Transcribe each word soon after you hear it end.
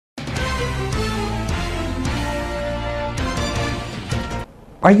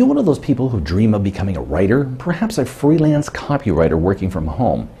Are you one of those people who dream of becoming a writer, perhaps a freelance copywriter working from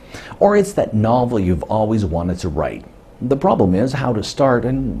home? Or it's that novel you've always wanted to write? The problem is how to start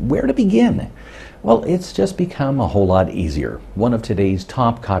and where to begin. Well, it's just become a whole lot easier. One of today's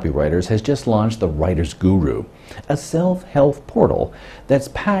top copywriters has just launched the Writer's Guru, a self-help portal that's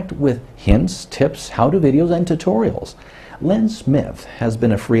packed with hints, tips, how-to videos, and tutorials. Len Smith has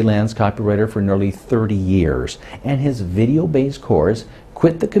been a freelance copywriter for nearly 30 years, and his video-based course,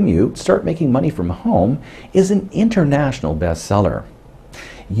 Quit the Commute, Start Making Money from Home, is an international bestseller.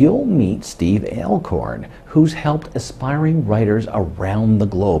 You'll meet Steve Alcorn, who's helped aspiring writers around the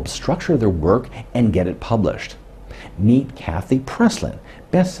globe structure their work and get it published. Meet Kathy Preslin,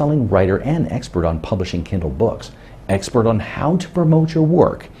 best-selling writer and expert on publishing Kindle books, expert on how to promote your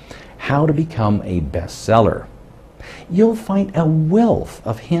work, how to become a bestseller. You'll find a wealth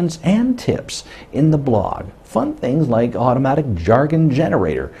of hints and tips in the blog. Fun things like automatic jargon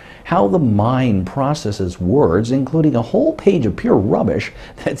generator, how the mind processes words, including a whole page of pure rubbish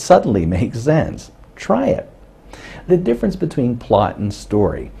that suddenly makes sense. Try it. The difference between plot and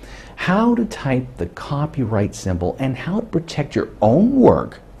story, how to type the copyright symbol, and how to protect your own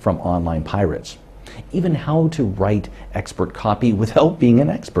work from online pirates. Even how to write expert copy without being an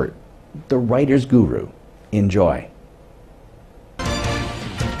expert. The Writer's Guru. Enjoy.